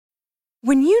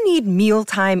When you need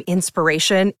mealtime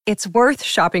inspiration, it's worth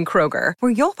shopping Kroger,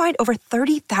 where you'll find over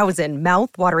 30,000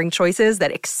 mouth-watering choices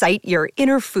that excite your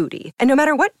inner foodie. And no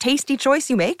matter what tasty choice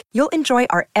you make, you'll enjoy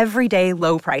our everyday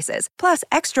low prices, plus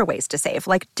extra ways to save,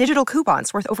 like digital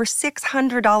coupons worth over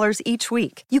 $600 each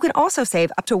week. You can also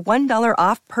save up to $1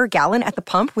 off per gallon at the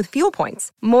pump with fuel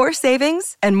points. More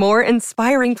savings and more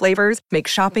inspiring flavors make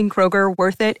shopping Kroger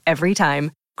worth it every time.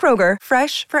 Kroger,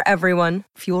 fresh for everyone.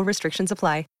 Fuel restrictions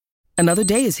apply. Another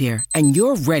day is here, and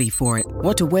you're ready for it.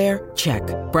 What to wear? Check.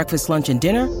 Breakfast, lunch, and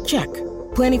dinner? Check.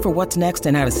 Planning for what's next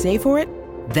and how to save for it?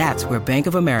 That's where Bank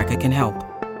of America can help.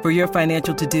 For your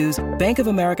financial to-dos, Bank of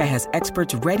America has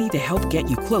experts ready to help get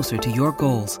you closer to your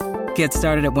goals. Get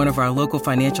started at one of our local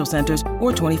financial centers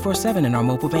or 24/7 in our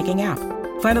mobile banking app.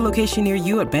 Find a location near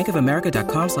you at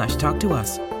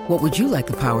bankofamerica.com/talktous. What would you like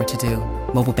the power to do?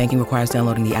 Mobile banking requires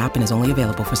downloading the app and is only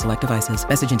available for select devices.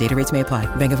 Message and data rates may apply.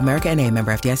 Bank of America N.A.,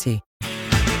 member FDIC.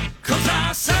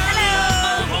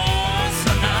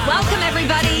 Welcome,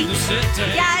 everybody.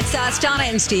 Yeah, it's us, Donna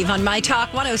and Steve, on My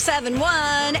Talk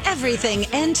 107.1, Everything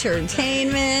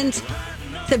Entertainment.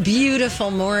 It's a beautiful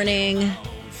morning.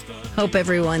 Hope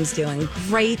everyone's doing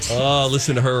great. Oh,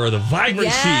 listen to her, the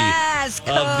vibrancy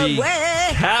of the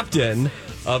captain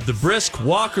of the Brisk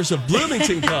Walkers of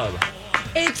Bloomington Club.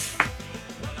 It's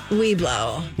We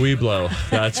Blow. We Blow.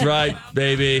 That's right,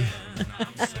 baby.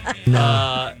 We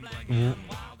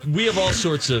have all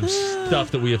sorts of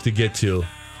stuff that we have to get to.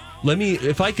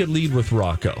 If I could lead with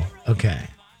Rocco. Okay.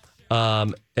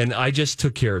 And I just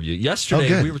took care of you.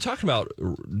 Yesterday, we were talking about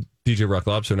DJ Rock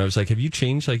Lobster, and I was like, have you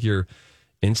changed like your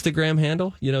Instagram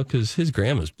handle? You know, because his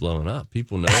grandma's blowing up.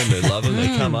 People know him. They love him. They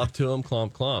come up to him.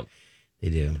 Clomp, clomp. They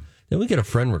do. Then we get a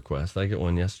friend request. I get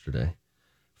one yesterday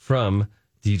from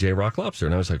DJ Rock Lobster.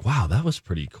 And I was like, wow, that was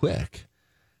pretty quick.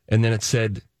 And then it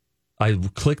said, I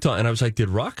clicked on, and I was like, did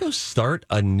Rocco start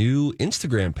a new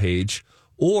Instagram page?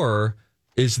 Or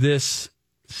is this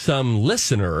some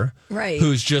listener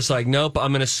who's just like, nope,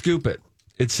 I'm going to scoop it?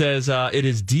 It says, it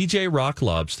is DJ Rock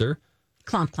Lobster.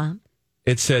 Clomp, clomp.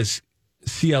 It says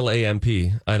CLAMP.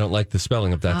 I don't like the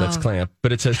spelling of that. That's clamp.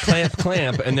 But it says clamp,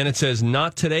 clamp. And then it says,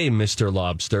 not today, Mr.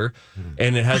 Lobster.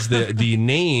 And it has the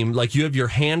name, like you have your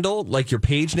handle, like your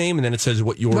page name, and then it says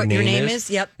what your name is.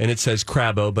 Yep. And it says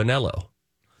Crabbo Bonello.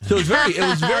 So it was very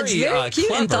it's very cute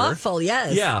clever. and thoughtful,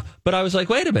 yes. Yeah. But I was like,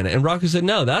 wait a minute. And Rocco said,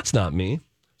 no, that's not me.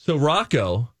 So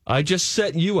Rocco, I just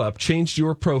set you up, changed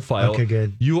your profile. Okay,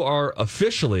 good. You are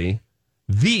officially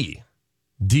the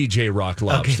DJ Rock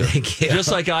Lobster. Okay, thank you.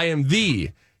 Just like I am the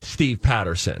Steve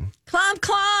Patterson. Clomp,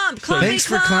 clomp. Thanks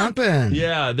for clumping.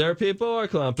 Yeah, there people are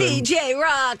clumping. DJ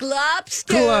Rock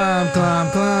Lobster. Clump,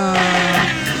 clump, clump.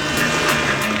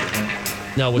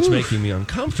 Now, what's making me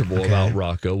uncomfortable about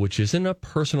Rocco, which isn't a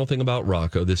personal thing about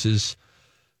Rocco, this is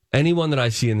anyone that I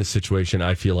see in this situation,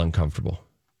 I feel uncomfortable.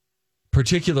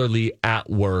 Particularly at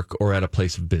work or at a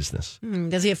place of business.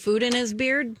 Does he have food in his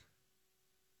beard?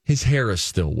 His hair is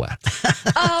still wet.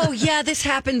 Oh, yeah, this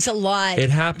happens a lot. It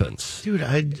happens. Dude,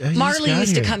 I Marley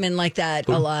used to come in like that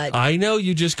a lot. I know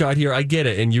you just got here. I get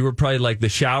it. And you were probably like, the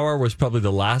shower was probably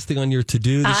the last thing on your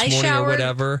to-do this morning showered. or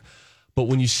whatever. But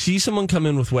when you see someone come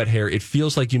in with wet hair, it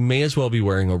feels like you may as well be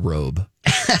wearing a robe.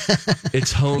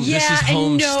 It's home. Yeah, this is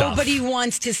home and stuff. nobody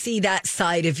wants to see that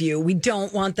side of you. We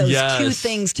don't want those two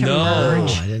things to Oh,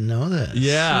 merge. I didn't know this.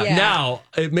 Yeah. Yeah. Now,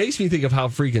 it makes me think of how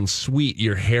freaking sweet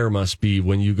your hair must be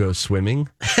when you go swimming.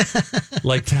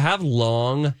 Like, to have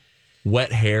long,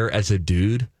 wet hair as a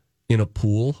dude in a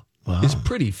pool is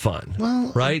pretty fun.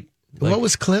 Well, right? What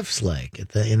was Cliff's like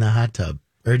in the hot tub?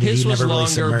 Or did His he was never really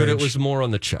longer, submerge? but it was more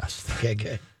on the chest. Okay,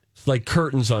 good. It's like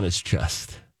curtains on his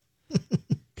chest.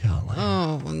 Golly.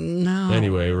 Oh, no.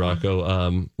 Anyway,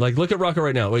 Rocco, look at Rocco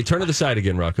right now. Wait, turn to the side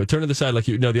again, Rocco. Turn to the side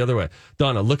the other way.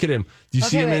 Donna, look at him. Do you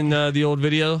see him in the old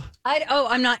video?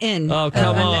 I'm not in. Oh,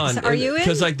 come on. Are you in?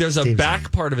 Because there's a Steve's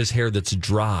back part of his hair that's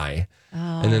dry,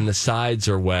 and then the sides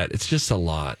are wet. It's just a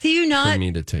lot Do you not for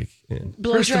me to take in.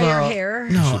 blow First of dry your all, hair?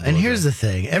 No, and here's the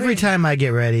thing. Every time I get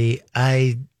ready,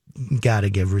 I got to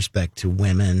give respect to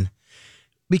women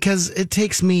because it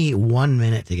takes me 1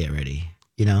 minute to get ready.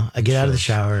 You know, I get out of the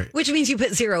shower. Which means you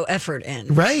put zero effort in.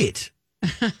 Right.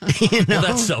 You know? Well,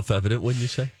 that's self-evident, wouldn't you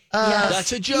say?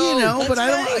 That's a joke. You know, but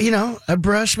I don't, I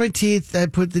brush my teeth. I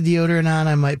put the deodorant on.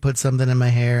 I might put something in my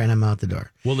hair and I'm out the door.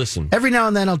 Well, listen. Every now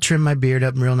and then I'll trim my beard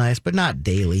up real nice, but not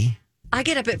daily. I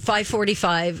get up at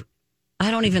 5:45. I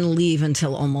don't even leave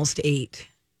until almost 8.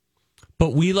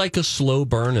 But we like a slow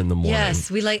burn in the morning.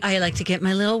 Yes, I like to get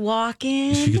my little walk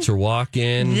in. She gets her walk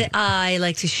in. I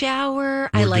like to shower.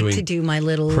 I like to do my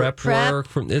little prep work.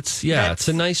 It's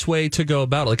a nice way to go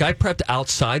about it. Like I prepped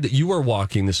outside. That you were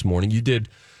walking this morning. You did.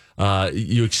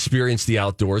 You experienced the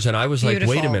outdoors, and I was like,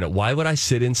 wait a minute. Why would I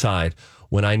sit inside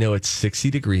when I know it's 60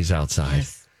 degrees outside?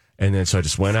 Yes. And then so I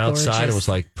just went outside and was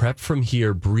like, prep from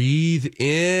here, breathe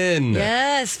in.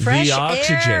 Yes, fresh the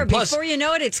oxygen. Air. Plus, before you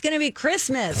know it, it's going to be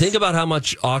Christmas. Think about how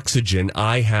much oxygen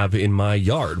I have in my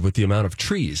yard with the amount of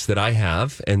trees that I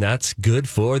have, and that's good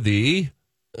for the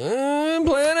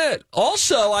planet.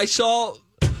 Also, I saw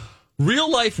real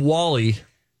life WALL-E.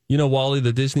 You know WALL-E,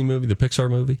 the Disney movie, the Pixar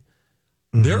movie?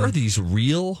 Mm-hmm. There are these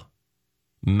real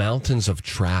mountains of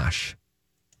trash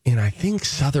in, I think,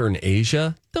 Southern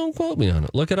Asia. Don't quote me on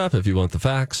it. Look it up if you want the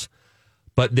facts.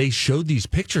 But they showed these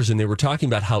pictures and they were talking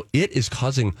about how it is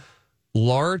causing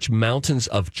large mountains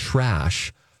of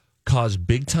trash cause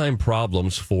big time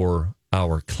problems for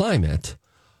our climate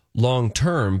long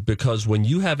term, because when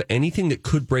you have anything that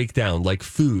could break down, like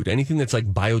food, anything that's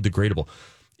like biodegradable,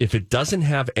 if it doesn't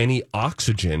have any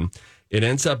oxygen, it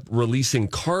ends up releasing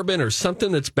carbon or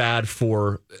something that's bad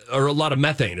or a lot of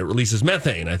methane. It releases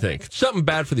methane, I think. Something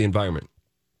bad for the environment.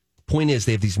 Point is,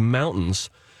 they have these mountains,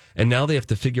 and now they have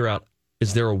to figure out,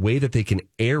 is there a way that they can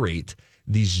aerate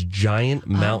these giant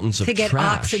mountains of trash to get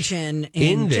oxygen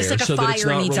in there, just like a so fire that it's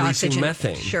not needs releasing oxygen.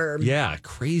 methane? Sure. Yeah,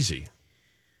 crazy.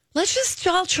 Let's just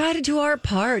all try to do our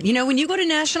part. You know, when you go to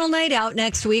National Night Out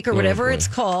next week or whatever it's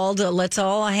called, let's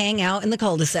all hang out in the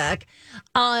cul-de-sac.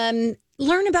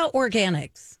 Learn about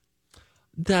organics.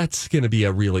 That's going to be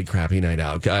a really crappy night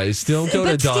out, guys. Don't go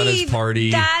to Donna's party.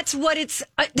 That's what it's.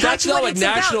 That's not what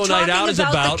National Night Out is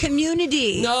about. The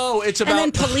community. No, it's about.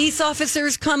 And then police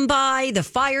officers come by. The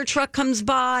fire truck comes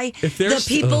by. The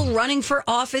people running for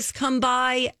office come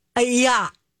by. Yeah.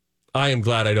 I am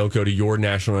glad I don't go to your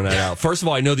National Night Out. First of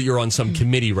all, I know that you're on some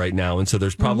committee right now, and so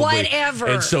there's probably whatever.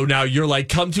 And so now you're like,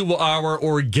 come to our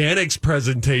organics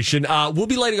presentation. We'll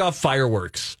be lighting off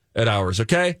fireworks at ours,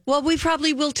 okay? Well, we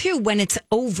probably will too when it's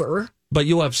over. But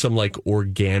you'll have some like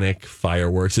organic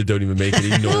fireworks that don't even make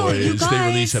any noise. Guys, they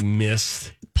release a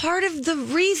mist. Part of the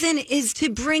reason is to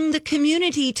bring the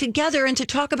community together and to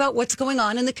talk about what's going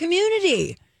on in the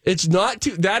community. It's not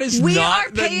too. That is we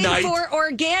not the night. We are paying for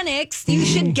organics. You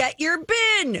should get your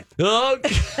bin.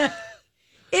 Okay.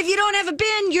 If you don't have a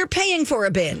bin, you're paying for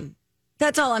a bin.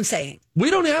 That's all I'm saying.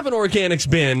 We don't have an organics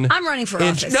bin. I'm running for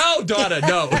office. No, Donna,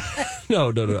 no.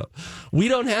 No. We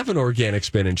don't have an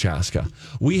organics bin in Chaska.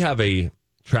 We have a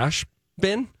trash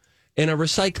bin and a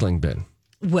recycling bin.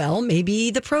 Well,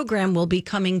 maybe the program will be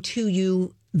coming to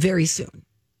you very soon.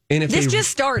 And if this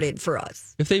just started for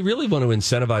us. If they really want to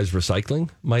incentivize recycling,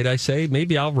 might I say,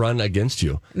 maybe I'll run against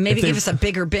you. Maybe give us a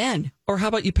bigger bin. Or how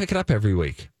about you pick it up every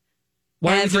week?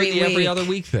 Why are you doing the every other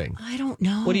week thing? I don't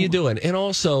know. What are you doing? And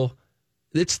also,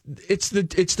 it's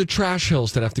the trash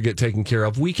hills that have to get taken care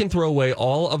of. We can throw away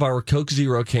all of our Coke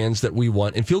Zero cans that we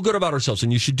want and feel good about ourselves.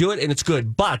 And you should do it, and it's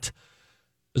good. But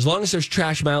as long as there's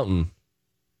Trash Mountain,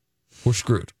 we're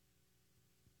screwed.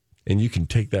 And you can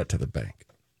take that to the bank.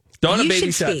 Donna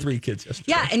babysat 3 kids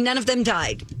yesterday. Yeah, and none of them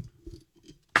died.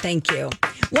 Thank you.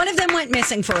 One of them went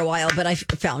missing for a while, but I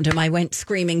found him. I went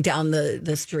screaming down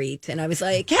the street, and I was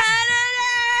like,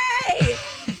 Kennedy!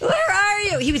 Where are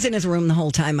you? He was in his room the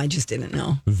whole time. I just didn't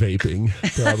know. Vaping,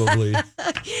 probably.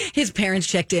 His parents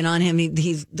checked in on him.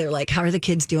 They're like, how are the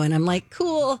kids doing? I'm like,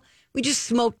 cool. We just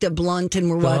smoked a blunt and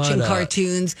we're watching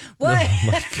cartoons. What? Oh,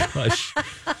 my gosh.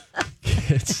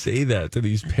 Can't say that to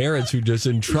these parents who just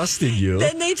entrusted you.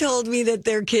 Then they told me that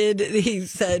their kid, he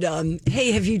said,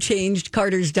 hey, have you changed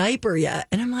Carter's diaper yet?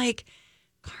 And I'm like,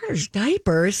 Carter's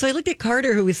diaper? So I looked at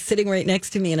Carter, who was sitting right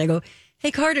next to me, and I go,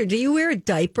 hey, Carter, do you wear a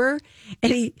diaper?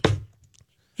 And he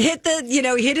hit he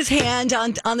hit his hand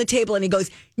on the table, and he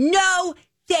goes, no,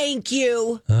 thank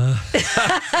you.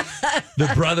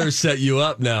 The brothers set you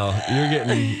up now. Sounds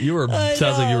like you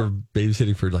were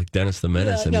babysitting for like Dennis the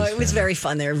Menace. No, it was very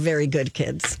fun. They're very good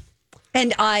kids.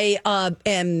 And I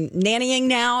am nannying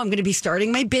now. I'm going to be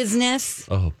starting my business.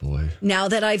 Oh, boy. Now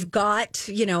that I've got,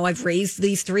 I've raised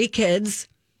these 3 kids.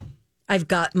 I've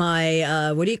got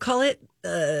my, what do you call it?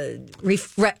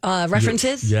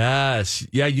 References? Yes.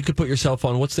 Yeah, you could put yourself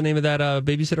on, what's the name of that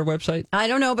babysitter website? I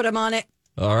don't know, but I'm on it.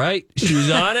 All right. She's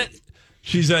on it.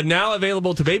 She's now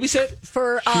available to babysit.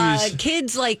 For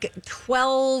kids like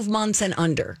 12 months and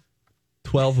under.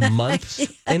 12 months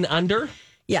and under?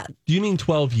 Yeah. Do you mean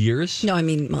 12 years? No, I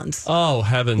mean months. Oh,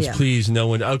 heavens, please, no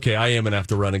one. Okay, I am going to have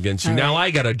to run against you. All now right.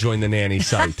 I got to join the nanny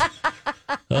site.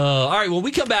 All right, when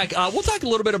we come back, we'll talk a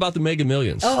little bit about the Mega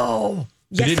Millions. Oh,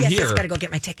 yes, got to go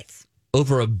get my tickets.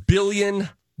 over $1 billion.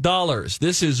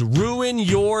 This is ruin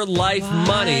your life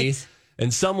money,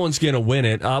 and someone's going to win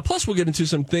it. Plus, we'll get into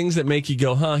some things that make you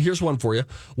go, huh? Here's one for you.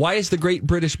 Why is the Great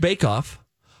British Bake Off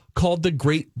called the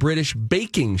Great British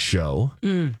Baking Show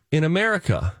in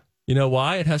America? You know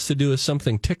why? It has to do with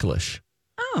something ticklish.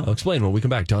 I'll explain when we come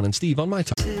back. Don and Steve on My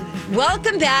Talk.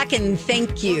 Welcome back, and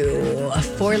thank you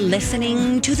for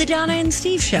listening to the Donna and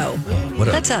Steve Show.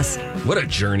 That's us. What a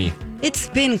journey. It's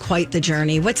been quite the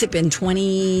journey. What's it been,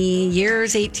 20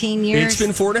 years, 18 years? It's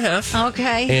been 4.5.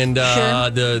 Okay. And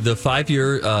sure. the 5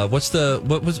 year, what's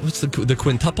the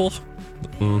quintuple?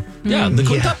 Yeah, the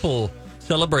quintuple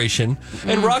celebration.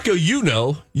 And Rocco,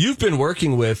 you've been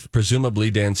working with presumably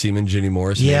Dan Seaman, Ginny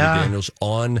Morris, and Andy Daniels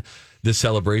on the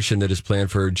celebration that is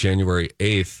planned for January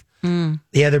 8th.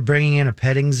 Yeah, they're bringing in a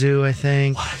petting zoo, I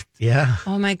think. What? Yeah.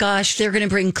 Oh my gosh, they're going to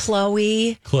bring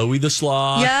Chloe the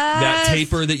sloth. Yes. That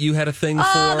taper that you had a thing for.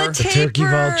 The turkey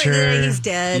vulture. Yeah, he's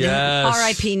dead. Yes.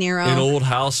 R.I.P. Nero. An old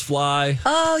housefly.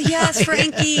 Oh, yes,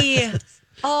 Frankie.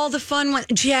 All the fun ones.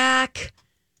 Jack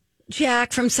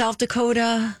from South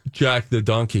Dakota. Jack the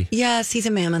donkey. Yes, he's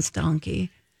a mammoth donkey.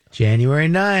 January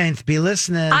 9th. Be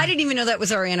listening. I didn't even know that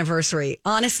was our anniversary.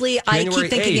 Honestly, I January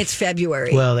keep thinking 8th. it's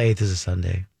February. Well, the 8th is a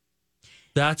Sunday.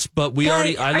 But we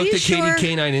already, I looked at Katie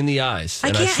Canine in the eyes. I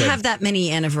and can't said, have that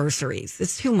many anniversaries.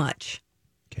 It's too much.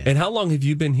 And how long have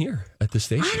you been here at the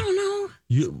station? I don't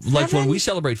know. Like when we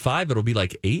celebrate 5, it'll be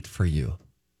like 8 for you.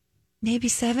 Maybe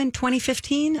 7,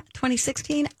 2015,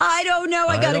 2016. I don't know.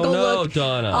 I got to go look.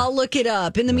 Donna. I'll look it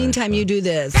up. In the meantime, you do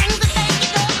this.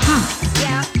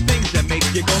 Yeah. Things that make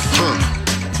you go,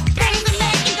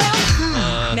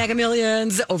 Mega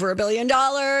Millions, over $1 billion.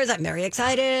 I'm very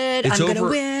excited. I'm going to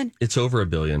win. It's over $1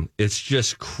 billion. It's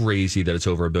just crazy that it's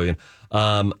over $1 billion.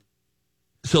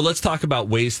 So let's talk about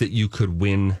ways that you could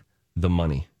win the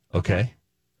money. Okay.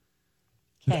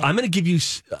 I'm going to give you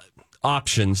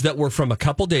options that were from a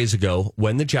couple days ago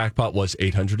when the jackpot was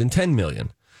 $810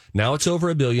 million. Now it's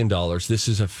over $1 billion. This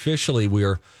is officially,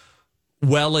 we're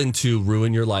well into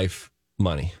ruin your life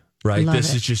money, right?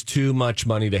 This is just too much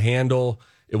money to handle.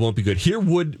 It won't be good. Here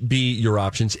would be your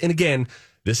options. And again,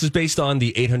 this is based on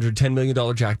the $810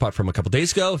 million jackpot from a couple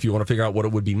days ago. If you want to figure out what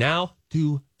it would be now,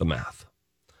 do the math.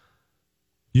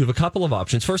 You have a couple of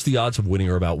options. First, the odds of winning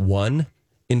are about 1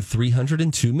 in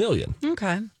 302 million.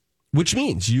 Okay. Which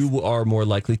means you are more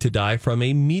likely to die from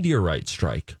a meteorite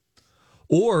strike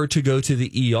or to go to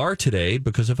the ER today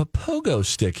because of a pogo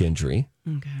stick injury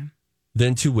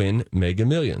than to win Mega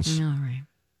Millions. All right.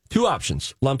 2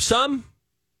 options: lump sum,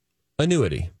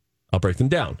 annuity. I'll break them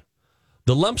down.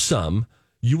 The lump sum,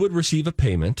 you would receive a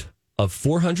payment of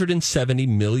 $470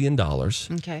 million.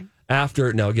 Okay.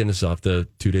 After, now again, this is off the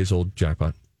 2 days old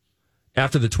jackpot.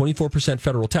 After the 24%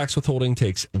 federal tax withholding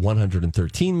takes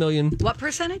 $113 million. What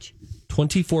percentage?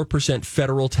 24%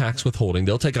 federal tax withholding.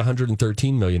 They'll take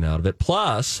 $113 million out of it.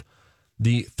 Plus,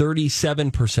 the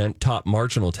 37% top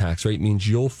marginal tax rate means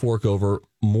you'll fork over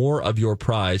more of your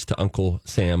prize to Uncle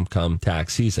Sam come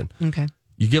tax season. Okay.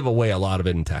 You give away a lot of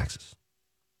it in taxes.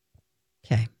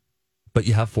 Okay. But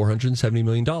you have $470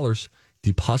 million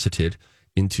deposited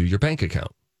into your bank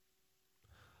account.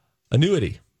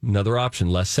 Annuity, another option,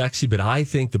 less sexy, but I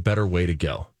think the better way to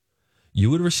go. You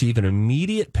would receive an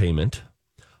immediate payment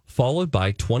followed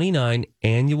by 29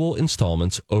 annual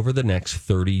installments over the next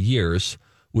 30 years,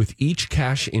 with each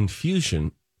cash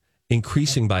infusion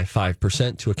increasing by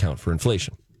 5% to account for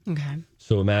inflation. Okay.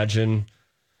 So imagine,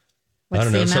 What's I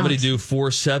don't know, the somebody amount? do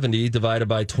 470 divided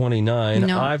by 29.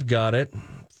 No. I've got it.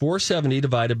 470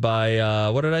 divided by,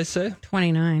 what did I say?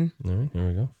 29. All right, here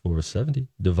we go. 470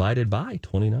 divided by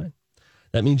 29.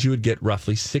 That means you would get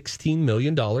roughly $16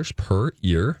 million per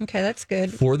year Okay, that's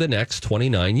good. for the next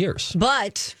 29 years.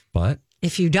 But But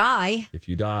if you die, if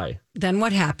you die, then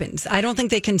what happens? I don't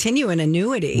think they continue an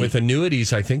annuity. with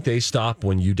annuities, I think they stop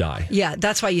when you die. Yeah,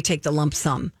 that's why you take the lump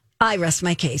sum. I rest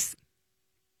my case.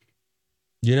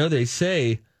 You know, they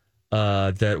say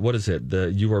that, what is it?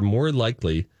 You are more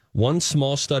likely, one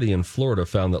small study in Florida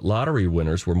found that lottery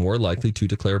winners were more likely to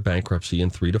declare bankruptcy in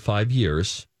 3 to 5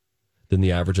 years than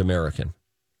the average American.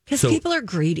 Because So- people are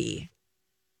greedy.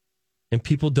 And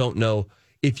people don't know,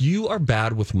 if you are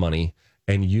bad with money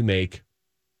and you make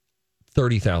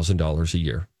 $30,000 a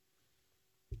year,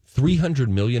 $300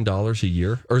 million a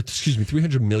year, or excuse me,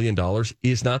 $300 million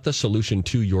is not the solution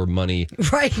to your money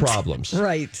Right. problems.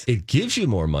 Right. It gives you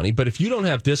more money, but if you don't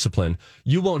have discipline,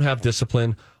 you won't have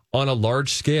discipline on a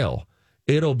large scale.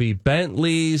 It'll be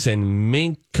Bentleys and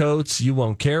mink coats. You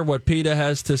won't care what PETA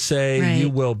has to say. Right. You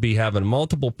will be having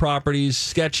multiple properties,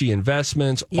 sketchy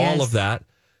investments, Yes. all of that.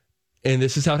 And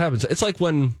this is how it happens. It's like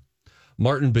when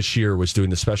Martin Bashir was doing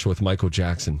the special with Michael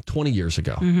Jackson 20 years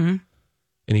ago. Mm-hmm.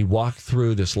 And he walked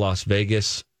through this Las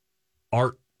Vegas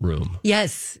art room.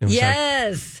 Yes. And was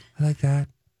Yes. I like that.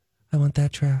 I want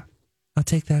that trap. I'll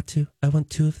take that too. I want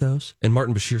 2 of those. And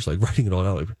Martin Bashir's like writing it all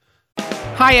out.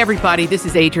 Hi, everybody. This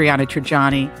is Adriana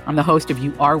Trajani. I'm the host of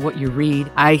You Are What You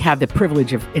Read. I have the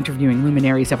privilege of interviewing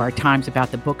luminaries of our times about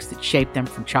the books that shaped them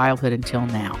from childhood until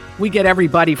now. We get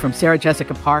everybody from Sarah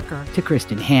Jessica Parker to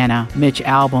Kristen Hanna, Mitch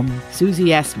Albom, Susie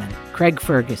Essman, Craig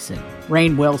Ferguson,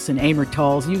 Rainn Wilson, Amor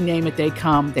Tolls, you name it, they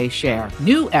come, they share.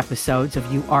 New episodes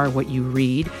of You Are What You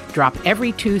Read drop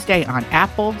every Tuesday on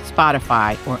Apple,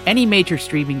 Spotify, or any major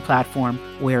streaming platform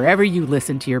wherever you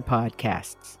listen to your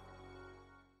podcasts.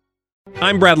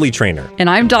 I'm Bradley Trainer. And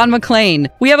I'm Don McClain.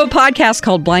 We have a podcast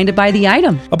called Blinded by the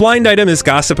Item. A blind item is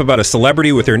gossip about a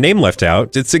celebrity with their name left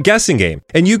out. It's a guessing game,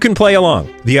 and you can play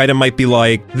along. The item might be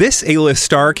like, this A-list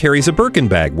star carries a Birkin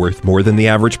bag worth more than the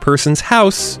average person's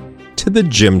house to the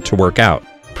gym to work out.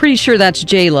 Pretty sure that's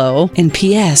J-Lo. And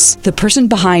P.S. the person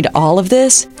behind all of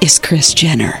this is Kris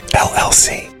Jenner,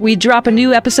 LLC. We drop a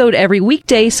new episode every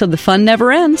weekday so the fun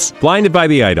never ends. Blinded by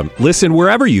the Item. Listen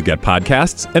wherever you get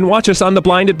podcasts and watch us on the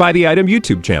Blinded by the Item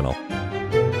YouTube channel.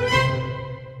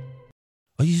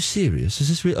 Are you serious? Is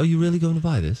this real? Are you really going to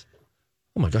buy this?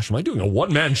 Oh my gosh, am I doing a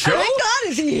one-man show? Oh my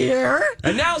God, is he here?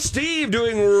 And now Steve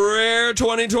doing rare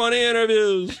 2020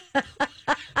 interviews.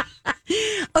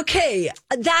 Okay,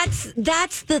 that's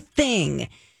the thing.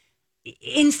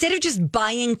 Instead of just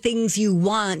buying things you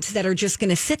want that are just going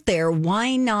to sit there,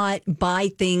 why not buy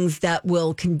things that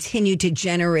will continue to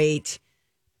generate,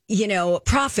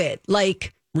 profit,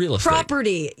 like real estate,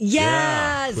 property?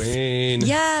 Yes. Yeah, queen.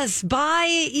 Yes.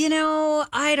 Buy,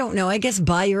 I don't know, I guess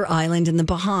buy your island in the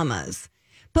Bahamas.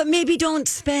 But maybe don't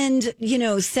spend,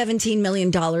 $17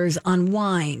 million on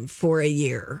wine for a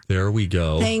year. There we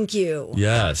go. Thank you.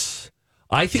 Yes.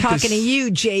 I think Talking to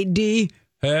you, JD.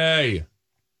 Hey.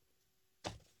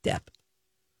 Depp.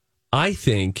 I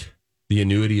think the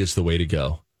annuity is the way to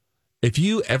go. If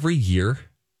you every year,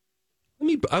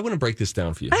 I want to break this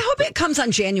down for you. I hope it comes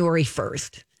on January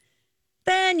 1st.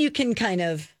 Then you can kind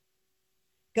of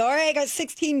go, all right, I got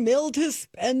 16 mil to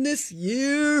spend this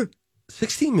year.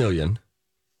 16 million.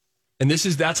 And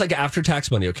that's like after-tax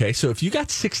money, okay? So if you got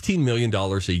 $16 million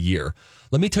a year,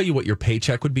 let me tell you what your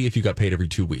paycheck would be if you got paid every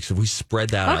 2 weeks. If we spread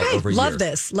that out over a year. Love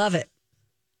this. Love it.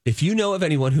 If you know of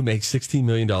anyone who makes $16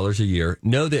 million a year,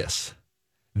 know this.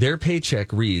 Their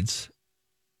paycheck reads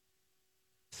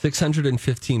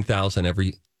 $615,000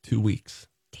 every 2 weeks.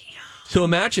 Damn. So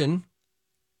imagine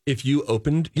if you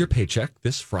opened your paycheck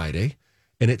this Friday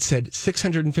and it said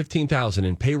 $615,000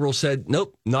 and payroll said,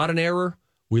 nope, not an error.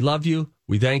 We love you.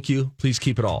 We thank you. Please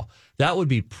keep it all. That would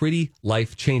be pretty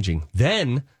life-changing.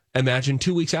 Then imagine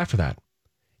 2 weeks after that,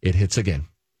 it hits again,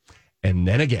 and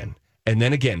then again, and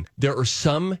then again. There are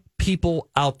some people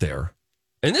out there,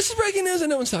 and this is breaking news, and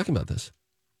no one's talking about this,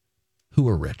 who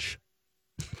are rich.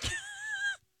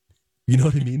 You know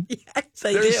what I mean? Yes,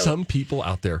 I there do. are some people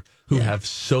out there who have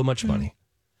so much money.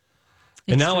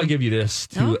 And now I give you this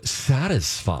to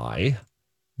satisfy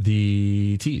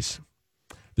the tease.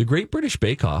 The Great British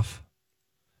Bake Off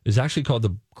is actually called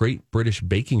the Great British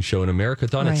Baking Show in America.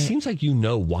 Dawn, It seems like you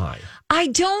know why. I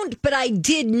don't, but I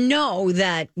did know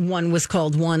that one was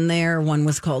called one there, one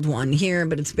was called one here,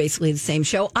 but it's basically the same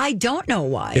show. I don't know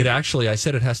why. I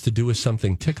said it has to do with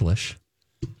something ticklish.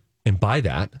 And by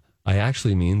that, I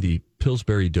actually mean the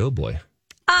Pillsbury Doughboy.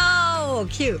 Oh,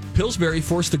 cute. Pillsbury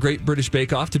forced the Great British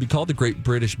Bake Off to be called the Great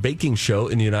British Baking Show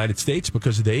in the United States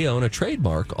because they own a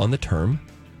trademark on the term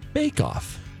Bake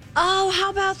Off. Oh,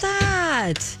 how about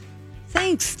that?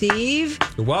 Thanks, Steve.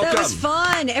 You're welcome. That was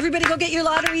fun. Everybody go get your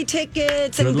lottery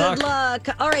tickets and good luck.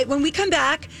 All right, when we come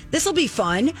back, this will be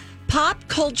fun. Pop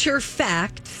culture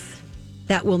facts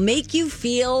that will make you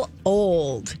feel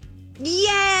old. Yay!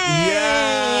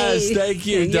 Yes, thank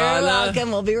you, Donna. You're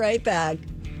welcome. We'll be right back.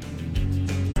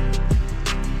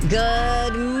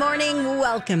 Good morning.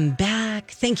 Welcome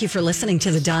back. Thank you for listening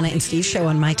to the Donna and Steve Show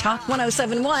on My Talk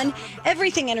 1071.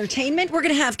 Everything Entertainment. We're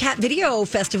going to have Cat Video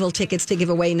Festival tickets to give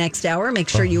away next hour. Make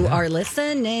sure you are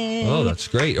listening. Oh, that's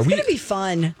great. It's going to be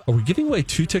fun. Are we giving away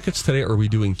 2 tickets today, or are we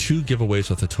doing 2 giveaways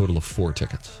with a total of 4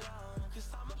 tickets?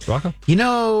 Rocco?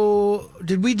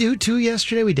 Did we do 2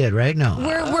 yesterday? We did, right? No.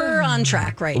 We're on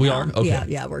track right now. We are? Okay.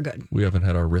 Yeah, we're good. We haven't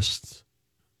had our wrists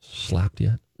slapped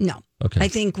yet? No. Okay. I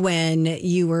think when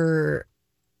you were,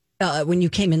 when you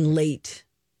came in late,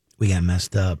 we got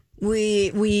messed up.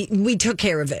 We took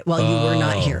care of it while you were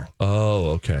not here.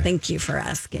 Oh, okay. Thank you for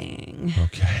asking.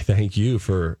 Okay. Thank you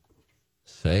for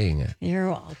saying it. You're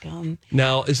welcome.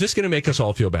 Now, is this going to make us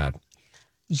all feel bad?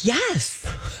 Yes.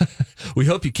 We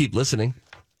hope you keep listening.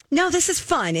 No, this is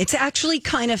fun. It's actually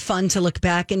kind of fun to look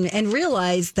back and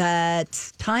realize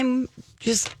that time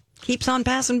just keeps on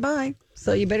passing by.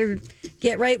 So you better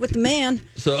get right with the man.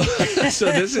 So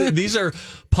these are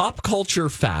pop culture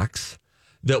facts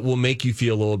that will make you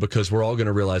feel old because we're all going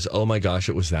to realize, oh my gosh,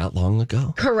 it was that long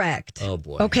ago. Correct. Oh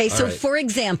boy. Okay, All so right. for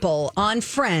example, on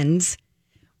Friends,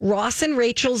 Ross and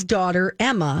Rachel's daughter,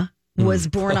 Emma, was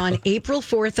born on April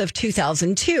 4th of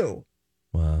 2002.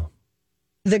 Wow.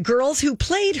 The girls who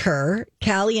played her,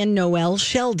 Callie and Noelle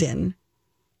Sheldon,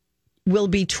 will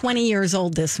be 20 years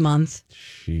old this month.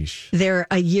 Sheesh. They're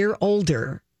a year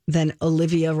older than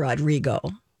Olivia Rodrigo.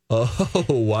 Oh,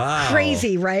 wow.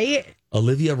 Crazy, right?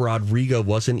 Olivia Rodrigo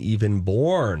wasn't even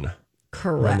born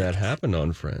Correct. when that happened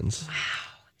on Friends.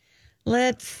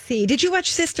 Let's see. Did you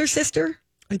watch Sister Sister?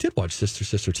 I did watch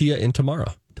Sister Tia and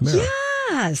Tamara.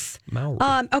 Yes. Maori.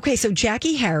 Okay, so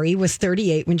Jackie Harry was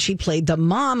 38 when she played the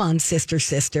mom on Sister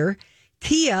Sister.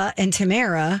 Tia and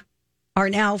Tamara are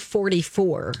now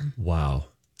 44. Wow.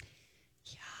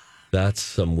 Yeah. That's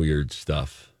some weird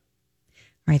stuff.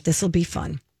 All right, this will be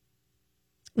fun.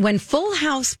 When Full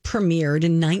House premiered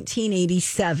in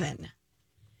 1987,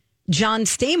 John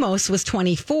Stamos was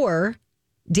 24,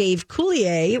 Dave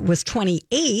Coulier was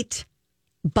 28,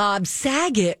 Bob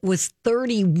Saget was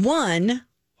 31.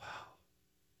 Wow.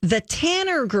 The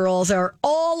Tanner girls are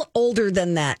all older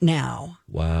than that now.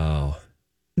 Wow.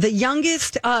 The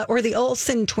youngest, or the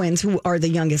Olsen twins, who are the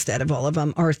youngest out of all of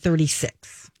them, are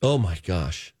 36. Oh my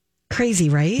gosh. Crazy,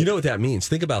 right? You know what that means?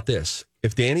 Think about this.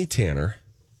 If Danny Tanner,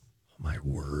 oh my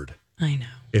word. I know.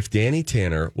 If Danny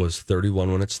Tanner was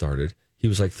 31 when it started, he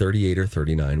was like 38 or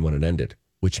 39 when it ended,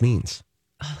 which means.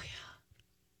 Oh, yeah.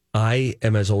 I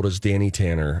am as old as Danny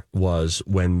Tanner was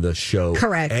when the show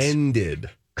Correct. ended.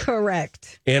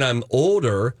 Correct. And I'm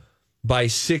older by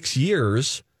 6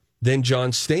 years than John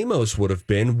Stamos would have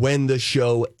been when the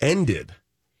show ended.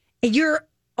 You're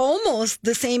almost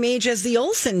the same age as the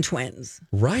Olsen twins.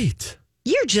 Right.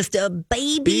 You're just a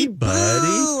baby buddy.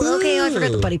 boo. Okay, I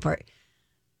forgot the buddy part.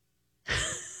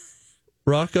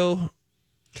 Rocco.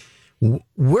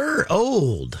 We're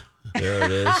old. There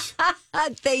it is.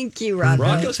 Thank you, Rocco.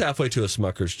 Rocco's halfway to a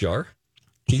Smucker's jar.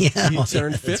 He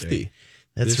turned 50.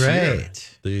 That's this year.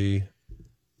 right. The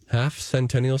half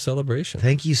centennial celebration.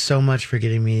 Thank you so much for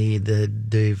getting me the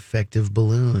defective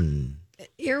balloon.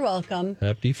 You're welcome.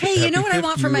 Happy Hey, you know what I 50th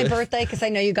want for my US. birthday? Because I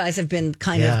know you guys have been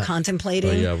kind of contemplating.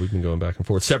 Oh, yeah, we've been going back and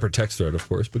forth. Separate text thread, of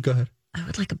course, but go ahead. I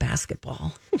would like a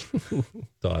basketball.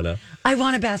 Donna. I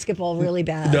want a basketball really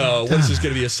bad. No, what's this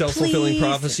going to be? A self-fulfilling Please.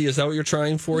 prophecy? Is that what you're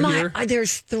trying for here?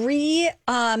 There's 3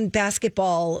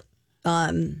 basketball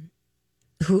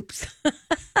hoops.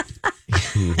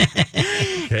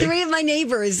 Okay. 3 of my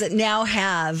neighbors that now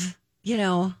have,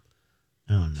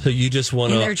 So you just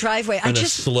want in to, their driveway. in a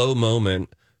slow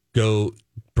moment, go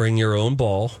bring your own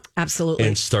ball Absolutely.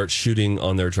 and start shooting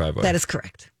on their driveway. That is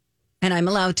correct. And I'm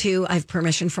allowed to. I have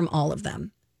permission from all of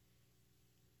them.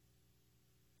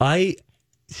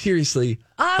 Seriously,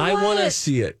 I want to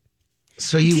see it.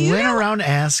 So you went around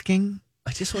asking?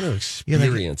 I just want to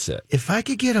experience it. If I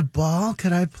could get a ball,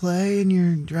 could I play in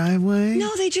your driveway?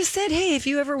 No, they just said, hey, if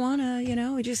you ever want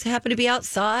to, we just happen to be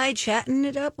outside chatting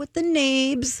it up with the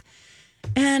neighbors.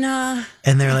 And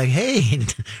they're like, hey,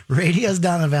 radio's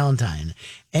Donna Valentine.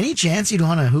 Any chance you'd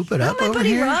want to hoop it up my over buddy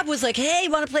here? Rob was like, hey,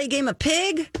 want to play a game of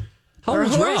pig? How Or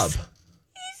old is horse? Rob?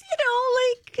 He's,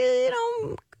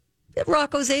 at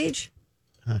Rocco's age.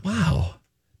 Wow.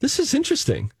 This is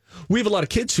interesting. We have a lot of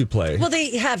kids who play. Well,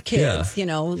 they have kids,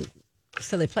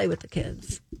 so they play with the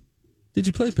kids. Did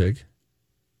you play pig?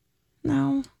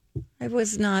 No, I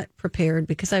was not prepared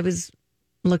because I was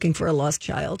looking for a lost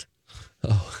child.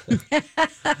 Oh,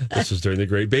 this was during the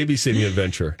great babysitting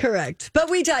adventure. Correct. But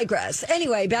we digress.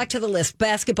 Anyway, back to the list.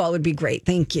 Basketball would be great.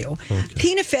 Thank you. Okay.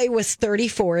 Tina Fey was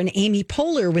 34 and Amy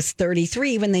Poehler was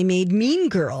 33 when they made Mean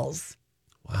Girls.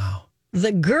 Wow.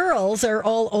 The girls are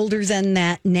all older than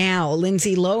that now.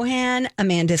 Lindsay Lohan,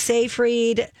 Amanda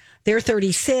Seyfried, they're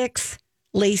 36.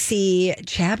 Lacey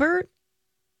Chabert?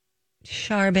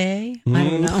 Charbet? I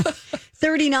don't know.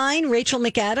 39. Rachel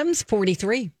McAdams,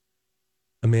 43.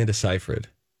 Amanda Seyfried.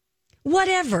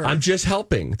 Whatever. I'm just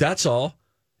helping. That's all.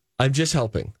 I'm just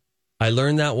helping. I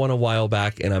learned that one a while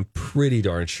back, and I'm pretty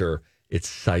darn sure it's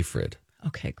Seyfried.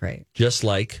 Okay, great. Just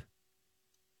like,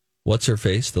 what's her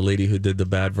face? The lady who did the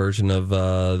bad version of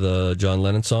the John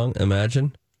Lennon song,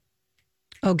 Imagine?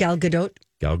 Oh, Gal Gadot?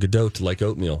 Gal Gadot, like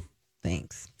oatmeal.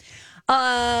 Thanks.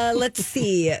 Let's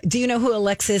see. Do you know who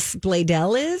Alexis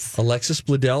Bledel is? Alexis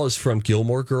Bledel is from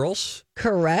Gilmore Girls.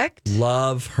 Correct.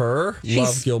 Love her.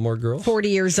 Love Gilmore Girls. 40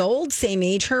 years old, same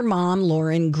age her mom,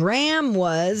 Lauren Graham,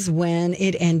 was when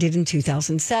it ended in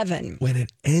 2007. When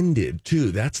it ended,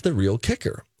 too. That's the real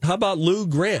kicker. How about Lou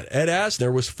Grant? Ed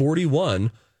Asner was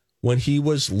 41 when he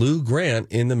was Lou Grant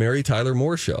in the Mary Tyler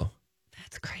Moore Show.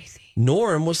 That's crazy.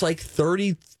 Norm was like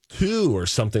 32 or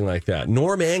something like that.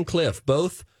 Norm and Cliff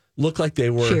both look like they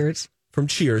were from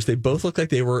Cheers. They both look like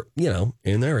they were,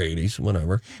 in their 80s,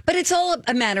 whatever. But it's all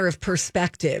a matter of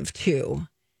perspective, too.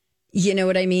 You know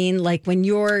what I mean? Like when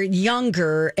you're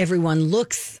younger, everyone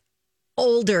looks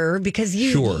older because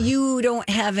you don't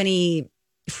have any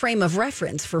frame of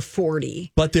reference for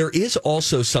 40. But there is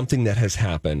also something that has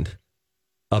happened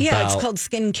about... Yeah, it's called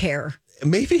skincare.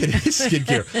 Maybe it is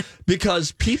skincare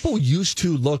because people used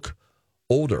to look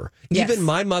older. Yes. Even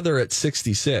my mother at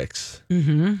 66.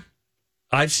 Mm-hmm.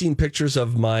 I've seen pictures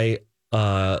of my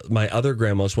other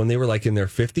grandmas when they were like in their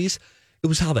 50s. It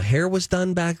was how the hair was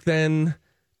done back then.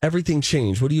 Everything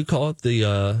changed. What do you call it?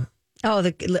 The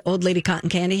old lady cotton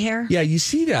candy hair? Yeah, you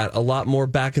see that a lot more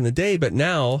back in the day, but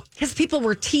now... Because people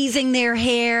were teasing their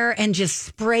hair and just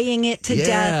spraying it to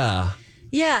death.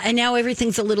 Yeah, and now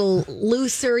everything's a little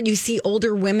looser. You see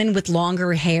older women with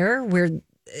longer hair where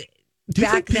Do you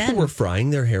think people were frying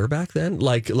their hair back then?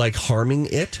 Like harming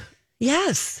it?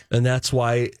 Yes. And that's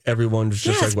why everyone was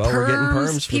just like, well, we're getting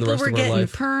perms for the rest of our life. People were getting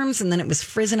perms, and then it was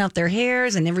frizzing out their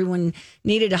hairs, and everyone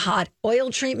needed a hot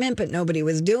oil treatment, but nobody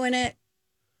was doing it.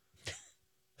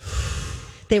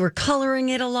 They were coloring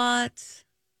it a lot.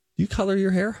 Do you color your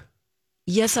hair?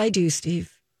 Yes, I do,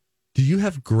 Steve. Do you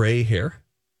have gray hair?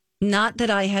 Not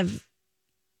that I have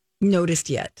noticed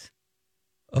yet.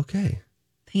 Okay.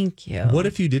 Thank you. What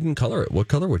if you didn't color it? What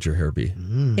color would your hair be?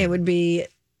 It would be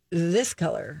this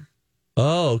color.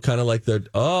 Oh, kind of like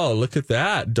look at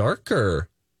that. Darker,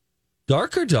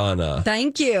 Donna.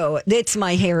 Thank you. It's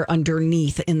my hair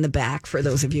underneath in the back for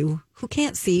those of you who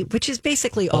can't see, which is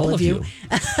basically all of you.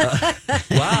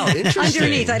 Wow, interesting.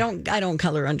 Underneath, I don't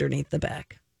color underneath the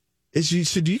back.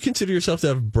 So do you consider yourself to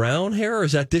have brown hair, or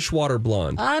is that dishwater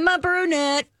blonde? I'm a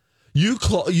brunette.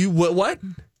 What?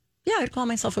 Yeah, I'd call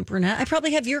myself a brunette. I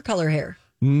probably have your color hair.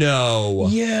 No.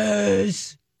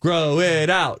 Yes. Grow it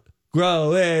out.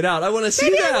 I want to see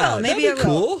that. Maybe That'd be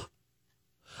cool.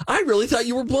 I really thought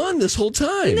you were blonde this whole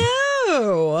time.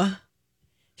 No.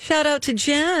 Shout out to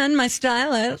Jen, my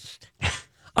stylist.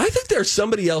 I think there's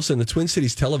somebody else in the Twin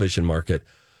Cities television market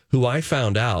who I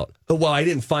found out. Well, I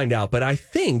didn't find out, but I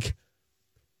think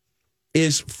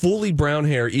is fully brown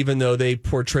hair, even though they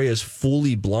portray as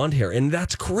fully blonde hair. And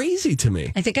that's crazy to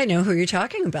me. I think I know who you're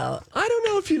talking about. I don't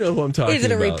know if you know who I'm talking about. Is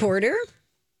it a reporter?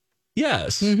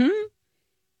 Yes. Mm-hmm.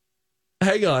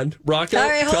 Hang on, Rocco. All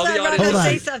right, hold on, Rocco,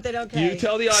 say something, okay? You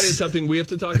tell the audience something. We have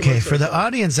to talk about Okay, for the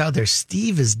audience out there,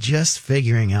 Steve is just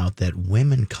figuring out that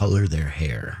women color their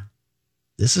hair.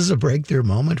 This is a breakthrough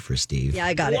moment for Steve. Yeah,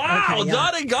 I got it. Wow,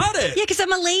 okay, got it. Yeah, because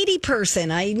I'm a lady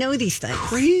person. I know these things.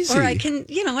 Crazy. Or I can,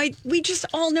 we just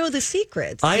all know the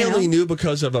secrets. I only knew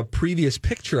because of a previous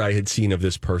picture I had seen of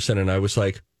this person, and I was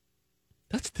like,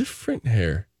 that's different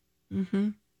hair. Mm-hmm.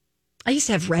 I used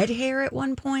to have red hair at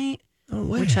one point. Oh,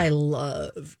 which I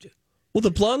loved. Well,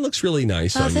 the blonde looks really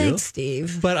nice on you. Thanks,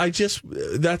 Steve. But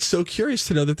that's so curious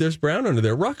to know that there's brown under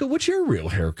there. Rocco, what's your real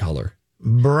hair color?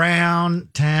 Brown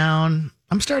town.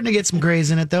 I'm starting to get some grays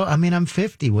in it, though. I mean, I'm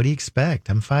 50. What do you expect?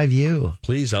 I'm 5U.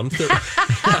 Please, I'm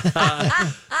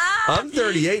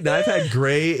 38, and I've had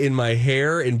gray in my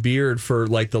hair and beard for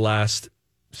like the last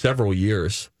several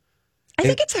years. I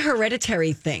think it's a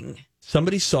hereditary thing.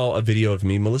 Somebody saw a video of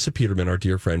me. Melissa Peterman, our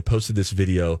dear friend, posted this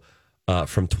video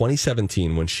from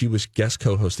 2017 when she was guest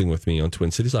co-hosting with me on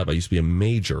Twin Cities Live. I used to be a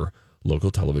major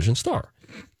local television star.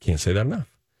 Can't say that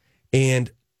enough. And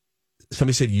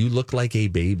somebody said, you look like a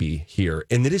baby here.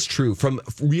 And it is true. From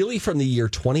the year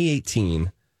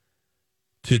 2018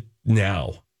 to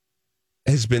now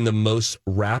has been the most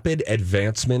rapid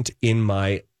advancement in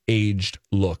my aged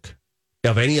look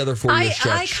of any other 4-year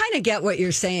stretch. I kind of get what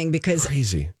you're saying because...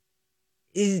 Crazy.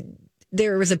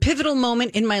 There was a pivotal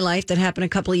moment in my life that happened a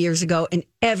couple of years ago, and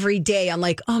every day I'm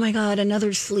like, oh my God,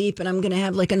 another sleep, and I'm going to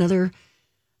have like another,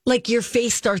 like your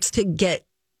face starts to get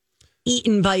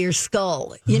eaten by your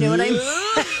skull. You know what I mean?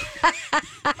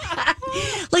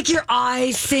 Like your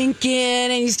eyes sink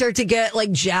in and you start to get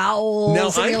like jowls. Now,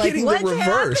 and I'm you're getting like, the what's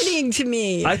reverse. happening to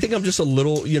me? I think I'm just a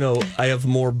little, I have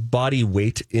more body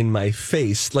weight in my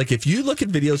face. Like if you look at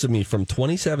videos of me from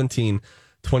 2017,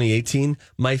 2018,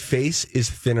 my face is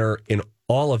thinner in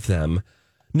all of them.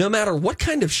 no matter what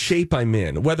kind of shape I'm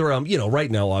in, whether I'm,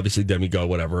 right now, obviously demigod,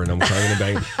 whatever, and I'm trying to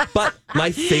bang, but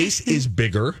my face is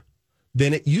bigger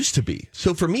than it used to be.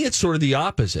 So for me, it's sort of the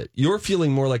opposite. You're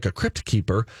feeling more like a crypt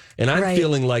keeper, and I'm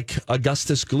feeling like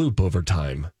Augustus Gloop over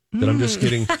time. That I'm just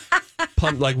getting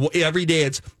pumped. Like every day,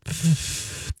 it's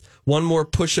one more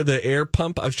push of the air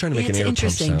pump. I was trying to make an air pump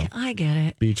sound. I get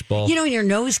it. Beach ball. Your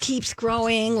nose keeps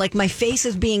growing. Like my face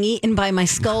is being eaten by my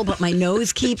skull, but my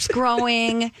nose keeps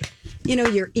growing.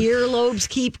 Your earlobes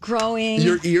keep growing.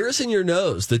 Your ears and your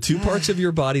nose, the two parts of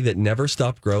your body that never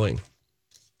stop growing.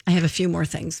 I have a few more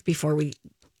things before we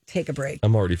take a break.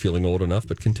 I'm already feeling old enough,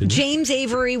 but continue. James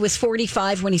Avery was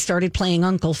 45 when he started playing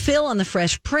Uncle Phil on The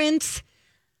Fresh Prince.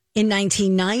 In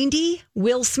 1990,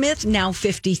 Will Smith, now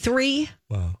 53.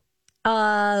 Wow.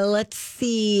 Let's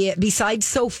see. Besides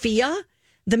Sophia,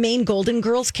 the main Golden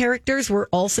Girls characters were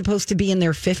all supposed to be in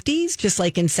their 50s, just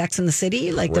like in Sex and the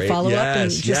City, like the follow-up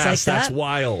and just like that. That's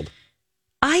wild.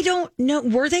 I don't know.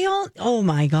 Were they all? Oh,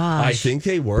 my gosh. I think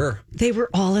they were. They were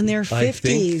all in their 50s. I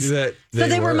think that so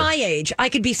they were my age. I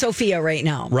could be Sophia right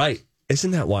now. Right.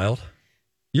 Isn't that wild?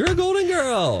 You're a Golden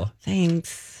Girl.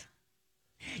 Thanks.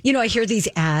 I hear these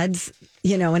ads,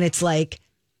 and it's like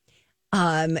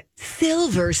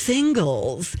silver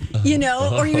singles,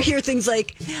 or you hear things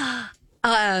like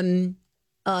housing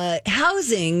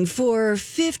for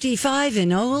 55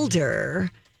 and older.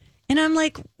 And I'm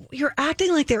like, you're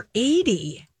acting like they're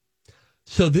 80.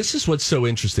 So this is what's so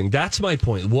interesting. That's my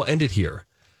point. We'll end it here.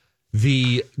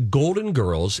 The Golden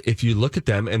Girls, if you look at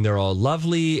them and they're all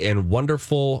lovely and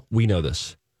wonderful, we know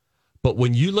this. But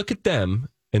when you look at them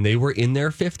and they were in their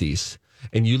 50s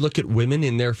and you look at women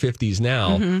in their 50s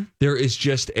now, there is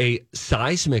just a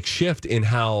seismic shift in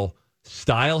how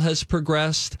style has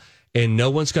progressed. And no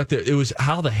one's got it was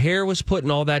how the hair was put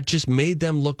and all that just made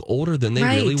them look older than they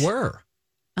really were.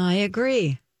 I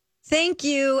agree. Thank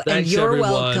you. Thanks, and you're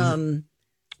everyone. welcome.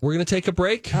 We're going to take a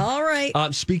break. All right.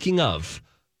 Speaking of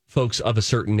folks of a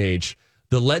certain age,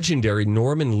 the legendary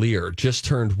Norman Lear just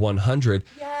turned 100.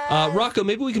 Rocco,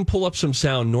 maybe we can pull up some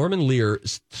sound. Norman Lear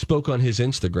spoke on his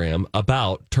Instagram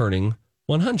about turning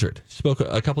 100. Spoke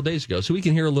a couple days ago. So we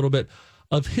can hear a little bit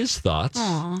of his thoughts.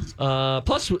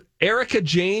 Plus, Erica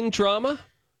Jane drama.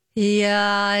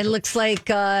 Yeah, it looks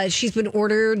like she's been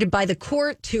ordered by the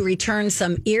court to return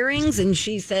some earrings, and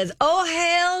she says, oh,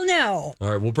 hell no.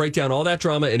 All right, we'll break down all that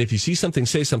drama, and if you see something,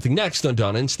 say something next on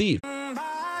Donna and Steve.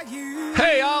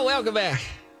 Hey, y'all, welcome back.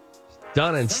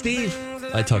 Donna and Steve,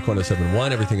 I Talk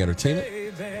 107.1, Everything Entertainment.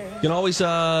 You can always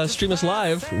stream us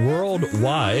live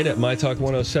worldwide at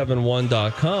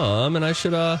mytalk1071.com, and I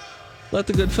should let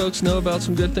the good folks know about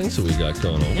some good things that we got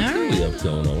going on. What do we have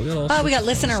going on? We got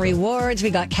listener rewards. We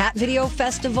got Cat Video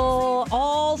Festival.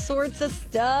 All sorts of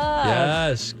stuff.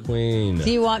 Yes, Queen. Do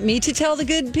you want me to tell the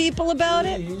good people about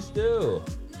it? Please do.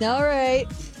 All right.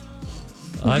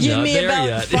 I'm Give not me there about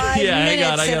yet. 5 hang on.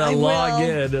 minutes I got to log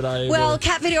in. And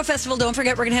Cat Video Festival, don't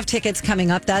forget, we're going to have tickets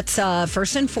coming up. That's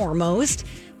first and foremost.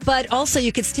 But also,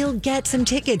 you could still get some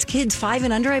tickets. Kids 5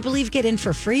 and under, I believe, get in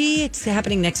for free. It's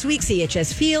happening next week.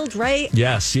 CHS Field, right?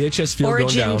 Yes, CHS Field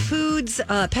Origin going down. Foods,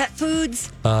 Pet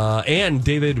Foods. And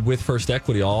David with First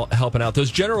Equity all helping out.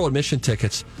 Those general admission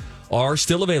tickets are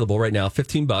still available right now,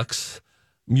 $15.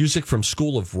 Music from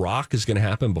School of Rock is going to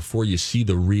happen before you see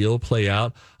the reel play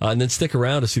out. And then stick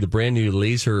around to see the brand new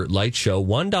laser light show.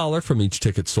 $1 from each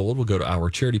ticket sold will go to our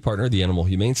charity partner, the Animal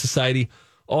Humane Society.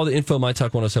 All the info,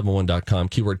 mytalk1071.com.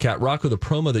 Keyword cat. Rocco, the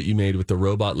promo that you made with the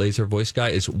robot laser voice guy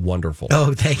is wonderful.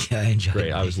 Oh, thank you. I enjoyed it.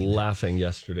 Great. I was laughing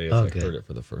yesterday as I heard it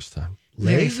for the first time.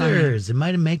 Lasers. It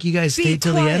might make you guys stay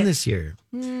till the end this year.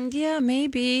 Yeah,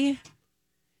 maybe.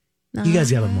 You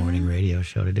guys have a morning radio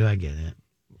show to do. I get it.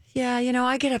 Yeah,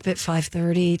 I get up at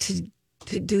 5:30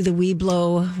 to do the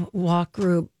Weeblo walk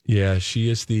group. Yeah, she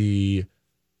is the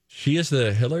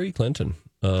Hillary Clinton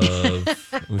of.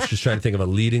 I was just trying to think of a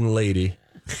leading lady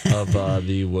of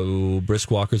the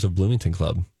Brisk Walkers of Bloomington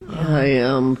Club. I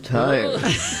am tired.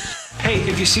 Hey,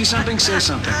 if you see something, say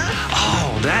something.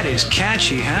 Oh, that is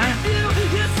catchy, huh?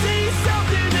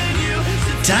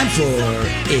 Time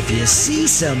for If You See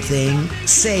Something,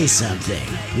 Say Something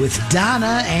with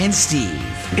Donna and Steve.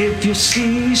 If you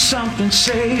see something,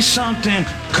 say something.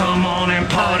 Come on and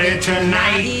party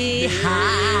tonight.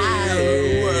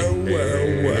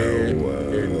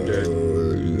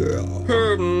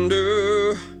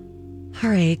 All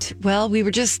right. Well, we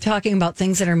were just talking about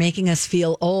things that are making us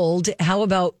feel old. How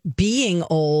about being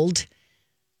old?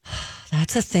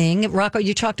 That's a thing. Rocco,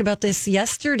 you talked about this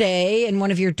yesterday in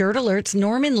one of your Dirt Alerts.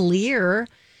 Norman Lear,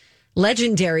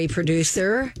 legendary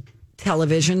producer,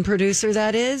 television producer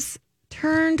that is,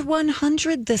 turned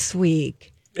 100 this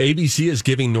week. ABC is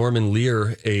giving Norman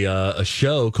Lear a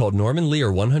show called Norman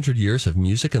Lear 100 Years of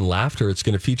Music and Laughter. It's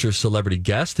going to feature celebrity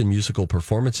guests and musical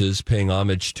performances paying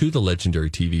homage to the legendary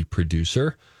TV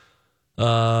producer.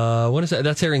 When is that?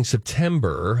 That's airing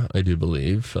September, I do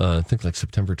believe. I think like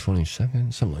September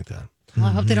 22nd, something like that. Well,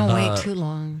 I hope they don't wait too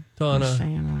long.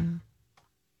 Donna,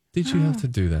 did you have to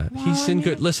do that? Well, he's in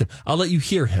good. Listen, I'll let you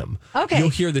hear him. Okay. You'll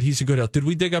hear that he's in good health. Did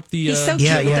we dig up the he's so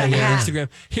cute with that hat. Instagram?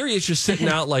 Here he is just sitting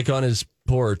out like on his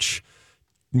porch,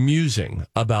 musing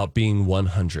about being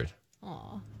 100.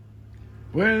 Aww.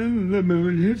 When the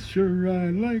moon hits your eye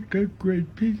like a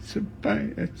great pizza pie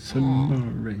at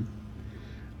Sonore.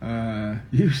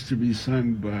 Used to be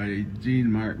sung by Dean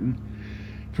Martin,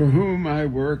 for whom I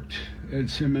worked, Ed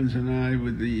Simmons and I,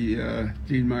 with the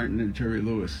Dean Martin and Jerry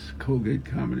Lewis Colgate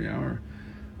Comedy Hour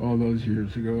all those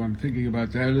years ago. I'm thinking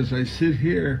about that as I sit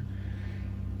here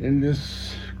in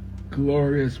this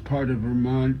glorious part of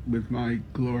Vermont with my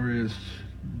glorious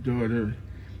daughter,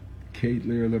 Kate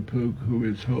Lear-LaPook, who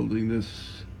is holding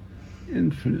this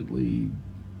infinitely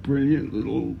brilliant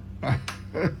little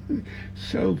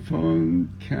cell phone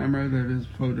camera that is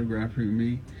photographing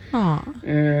me. Aww.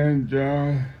 And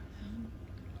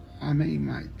I mean,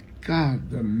 my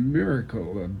God, the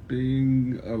miracle of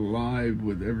being alive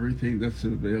with everything that's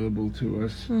available to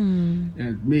us,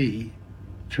 and me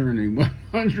turning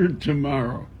 100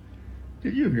 tomorrow.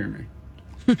 Did you hear me?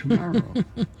 Tomorrow,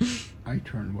 I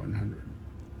turn 100.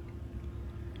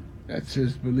 That's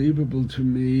as believable to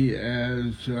me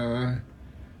as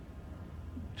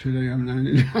today I'm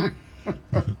 99.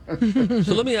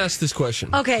 So let me ask this question.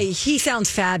 Okay, he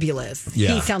sounds fabulous.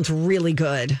 Yeah. He sounds really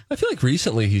good. I feel like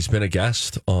recently he's been a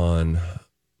guest on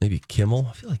maybe Kimmel.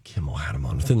 I feel like Kimmel had him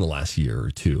on within the last year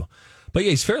or two. But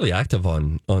yeah, he's fairly active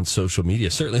on social media.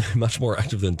 Certainly much more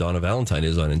active than Donna Valentine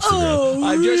is on Instagram. Oh,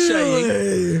 I'm just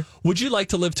saying. Would you like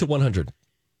to live to 100?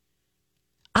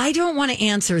 I don't want to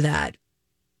answer that.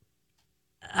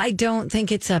 I don't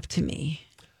think it's up to me.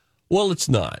 Well, it's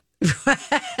not.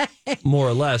 More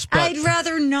or less. But I'd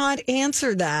rather not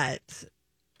answer that.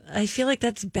 I feel like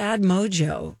that's bad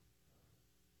mojo.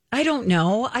 I don't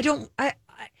know.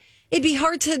 It'd be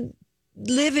hard to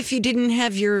live if you didn't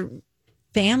have your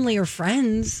family or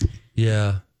friends.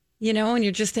 Yeah. You know, and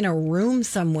you're just in a room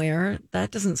somewhere. That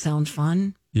doesn't sound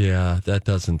fun. Yeah, that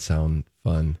doesn't sound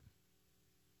fun.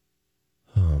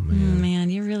 Oh, man. Man,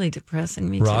 you're really depressing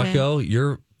me Rocco, today.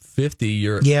 you're 50.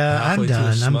 You're I'm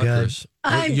done. I'm good.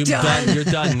 I'm done. You're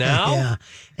done now? Yeah.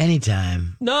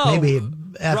 Anytime. No. Maybe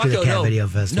after Rocco, the Cat Video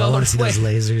Festival. I want to see those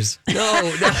lasers.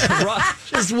 No.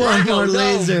 Just one more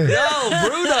laser. No,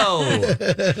 Bruno.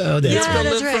 Oh,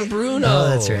 that's right. For Bruno. Oh,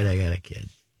 that's right. I got a kid.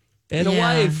 And a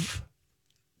wife.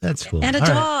 That's cool. And a All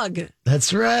dog. Right.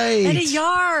 That's right. And a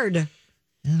yard.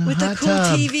 And with a a cool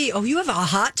tub. TV. Oh, you have a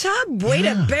hot tub? Way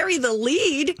to bury the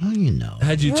lead. Oh, you know.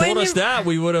 Had you told us that,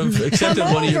 we would have accepted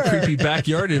one of your creepy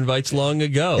backyard invites long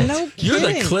ago. No You're the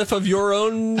kidding. cliff of your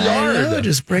own I yard. know,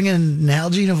 just bring an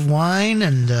Nalgene of wine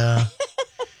and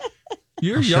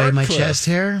your I'll yard show you my cliff. chest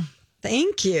hair.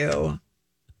 Thank you.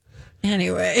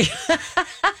 Anyway.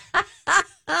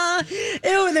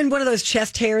 Ew, and then one of those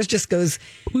chest hairs just goes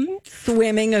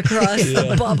swimming across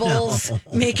the bubbles,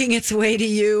 making its way to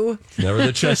you. Never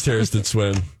the chest hairs that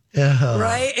swim.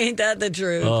 Right? Ain't that the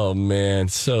truth? Oh, man.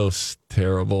 So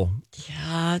terrible.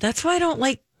 Yeah, that's why I don't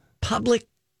like public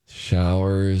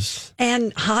showers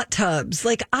and hot tubs.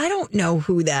 Like, I don't know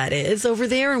who that is over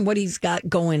there and what he's got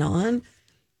going on.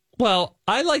 Well,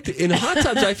 I like in hot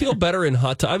tubs. I feel better in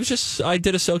hot tubs. I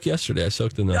did a soak yesterday. I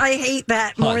soaked in the I hate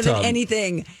that hot more than tub.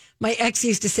 anything. My ex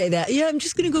used to say that. Yeah, I'm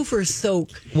just going to go for a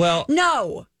soak. Well,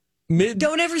 no.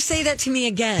 Don't ever say that to me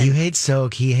again. You hate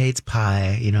soak. He hates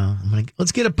pie. You know,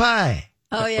 let's get a pie.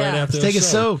 Oh, yeah. Let's take a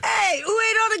soak. Hey, who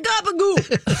ate on a gabagool?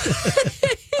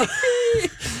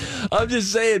 I'm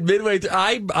just saying, midway through,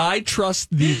 I trust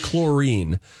the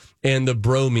chlorine and the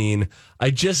bromine.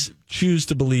 I just choose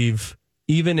to believe,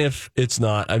 even if it's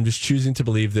not, I'm just choosing to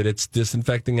believe that it's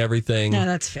disinfecting everything. No,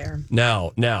 that's fair.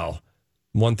 Now,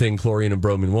 one thing chlorine and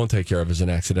bromine won't take care of is an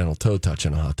accidental toe touch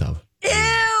in a hot tub. Ew.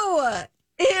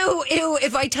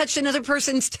 If I touched another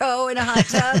person's toe in a hot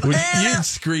tub, You'd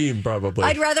scream probably.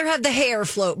 I'd rather have the hair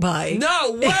float by.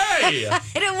 No way! I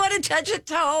don't want to touch a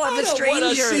toe of a stranger. I don't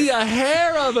want to see a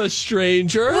hair of a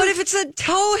stranger. What if it's a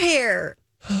toe hair?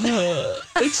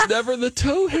 It's never the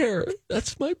toe hair.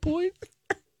 That's my point.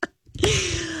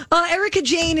 Erica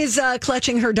Jane is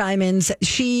clutching her diamonds.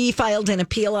 She filed an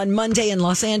appeal on Monday in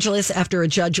Los Angeles after a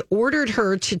judge ordered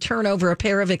her to turn over a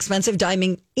pair of expensive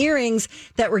diamond earrings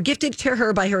that were gifted to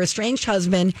her by her estranged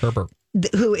husband, Herbert.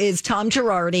 who is Tom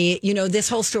Girardi. You know this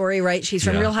whole story, right? She's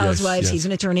from Real Housewives. Yes. He's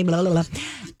an attorney, blah, blah, blah.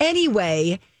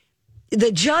 Anyway,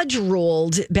 the judge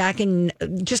ruled back in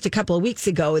just a couple of weeks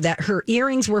ago that her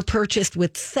earrings were purchased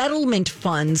with settlement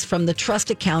funds from the trust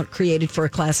account created for a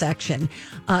class action,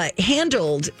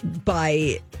 handled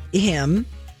by him.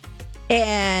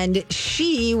 And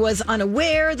she was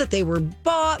unaware that they were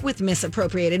bought with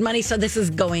misappropriated money. So this is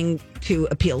going to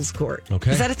appeals court.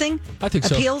 Okay. Is that a thing? I think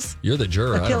so. Appeals? You're the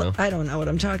juror. I don't know. I don't know what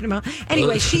I'm talking about.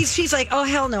 Anyway, she's like, oh,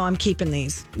 hell no, I'm keeping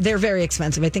these. They're very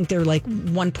expensive. I think they're like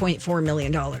 $1.4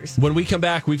 million. When we come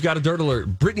back, we've got a Dirt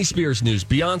Alert. Britney Spears news,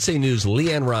 Beyonce news,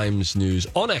 Leanne Rimes news.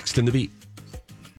 All next in The Beat.